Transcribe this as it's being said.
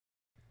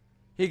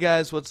Hey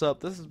guys, what's up?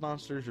 This is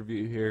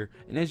MonstersReview here,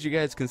 and as you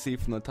guys can see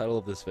from the title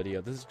of this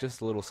video, this is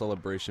just a little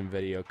celebration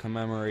video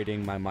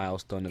commemorating my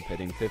milestone of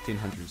hitting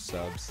 1,500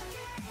 subs.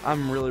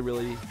 I'm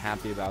really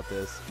happy about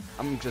this.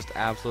 I'm just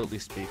absolutely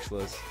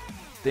speechless.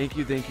 Thank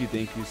you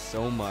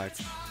so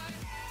much.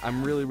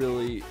 I'm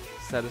really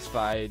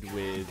satisfied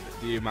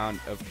with the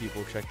amount of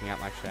people checking out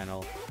my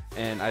channel,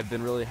 and I've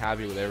been really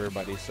happy with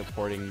everybody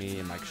supporting me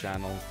and my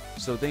channel,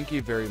 so thank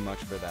you very much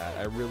for that.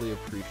 I really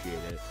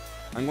appreciate it.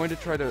 I'm going to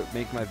try to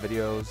make my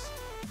videos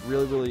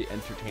really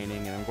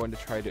entertaining, and I'm going to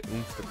try to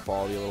oomph the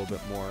quality a little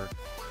bit more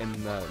in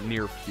the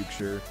near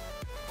future,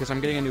 because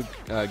I'm getting a new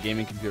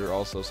gaming computer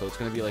also, so it's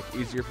going to be like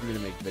easier for me to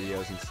make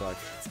videos and such.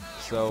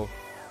 So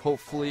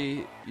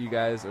hopefully you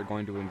guys are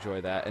going to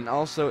enjoy that. And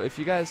also, if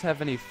you guys have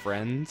any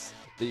friends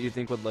that you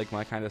think would like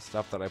my kind of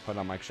stuff that I put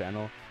on my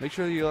channel, make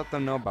sure that you let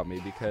them know about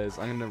me, because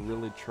I'm going to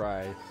really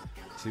try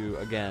to,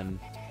 again,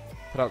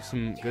 put out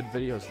some good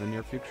videos in the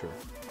near future.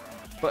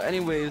 But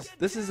anyways,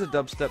 this is a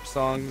dubstep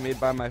song made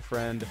by my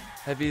friend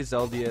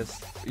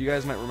HeavyZeldious. You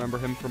guys might remember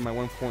him from my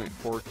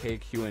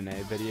 1.4K Q&A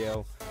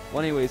video.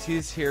 Well, anyways,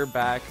 he's here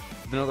back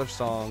with another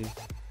song,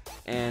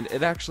 and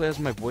it actually has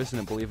my voice in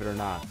it, believe it or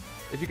not.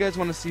 If you guys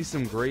want to see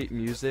some great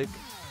music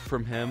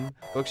from him,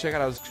 go check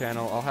out his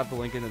channel. I'll have the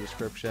link in the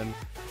description.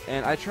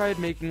 And I tried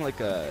making like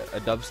a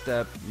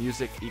dubstep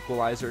music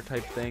equalizer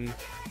type thing,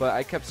 but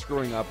I kept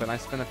screwing up, and I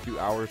spent a few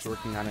hours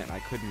working on it and I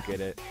couldn't get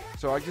it.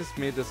 So I just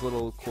made this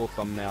little cool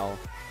thumbnail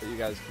that you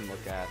guys can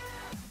look at.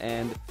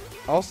 And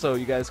also,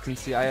 you guys can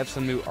see I have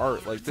some new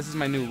art. Like, this is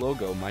my new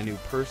logo, my new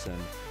person.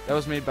 That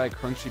was made by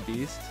Crunchy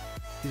Beast.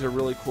 He's a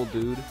really cool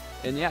dude.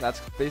 And yeah,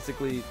 that's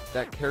basically,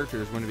 that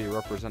character is going to be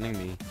representing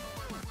me.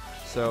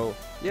 So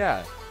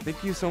yeah,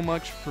 thank you so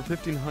much for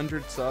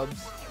 1,500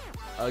 subs.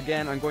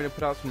 Again, I'm going to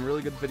put out some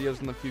really good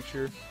videos in the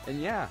future,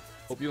 and yeah,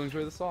 hope you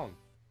enjoy the song.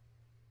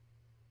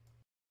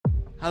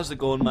 How's it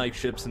going, Mike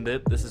Chips and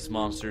Dip? This is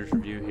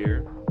MonstersReview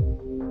here.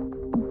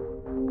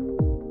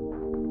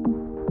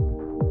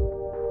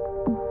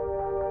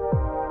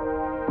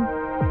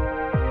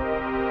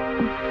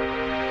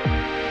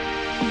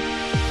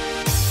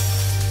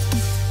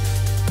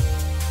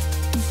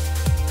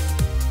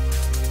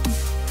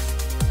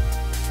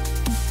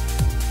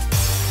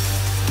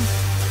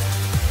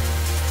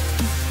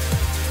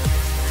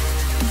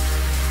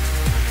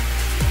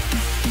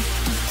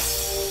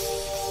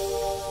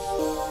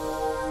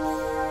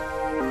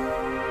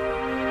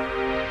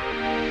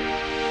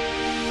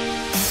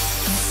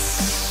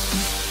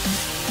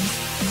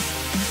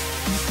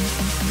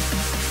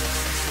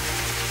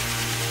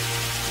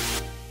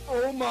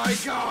 Oh my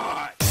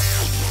God!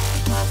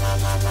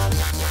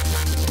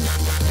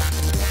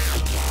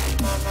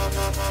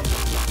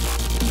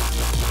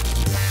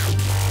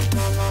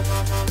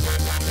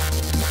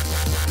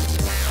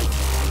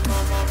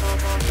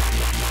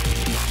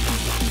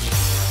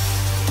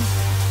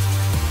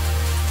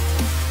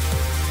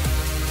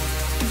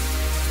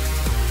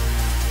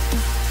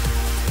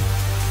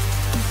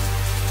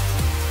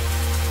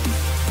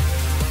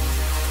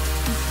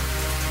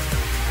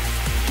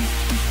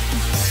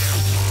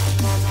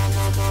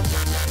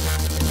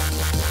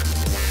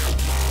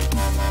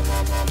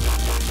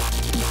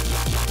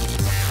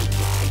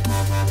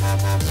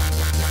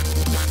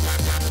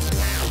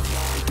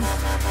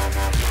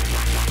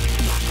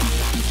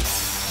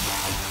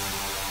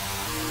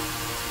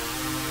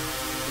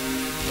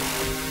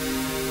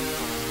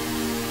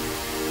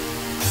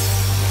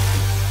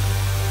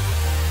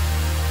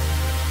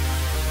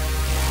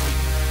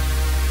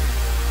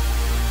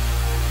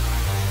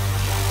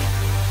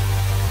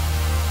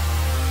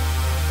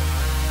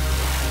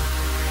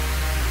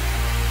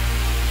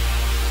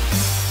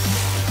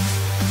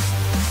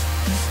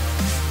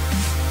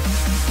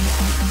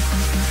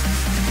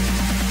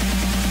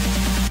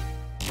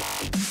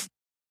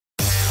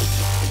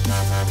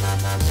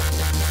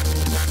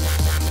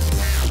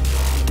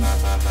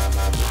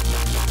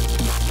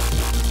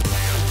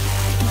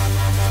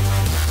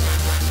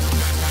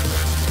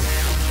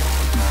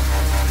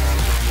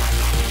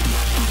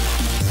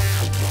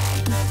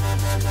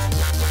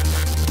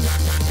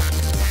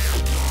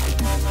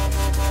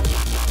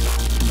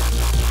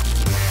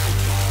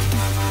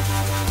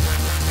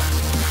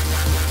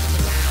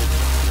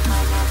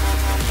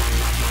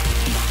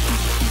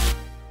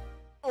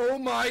 Oh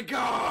my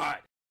God!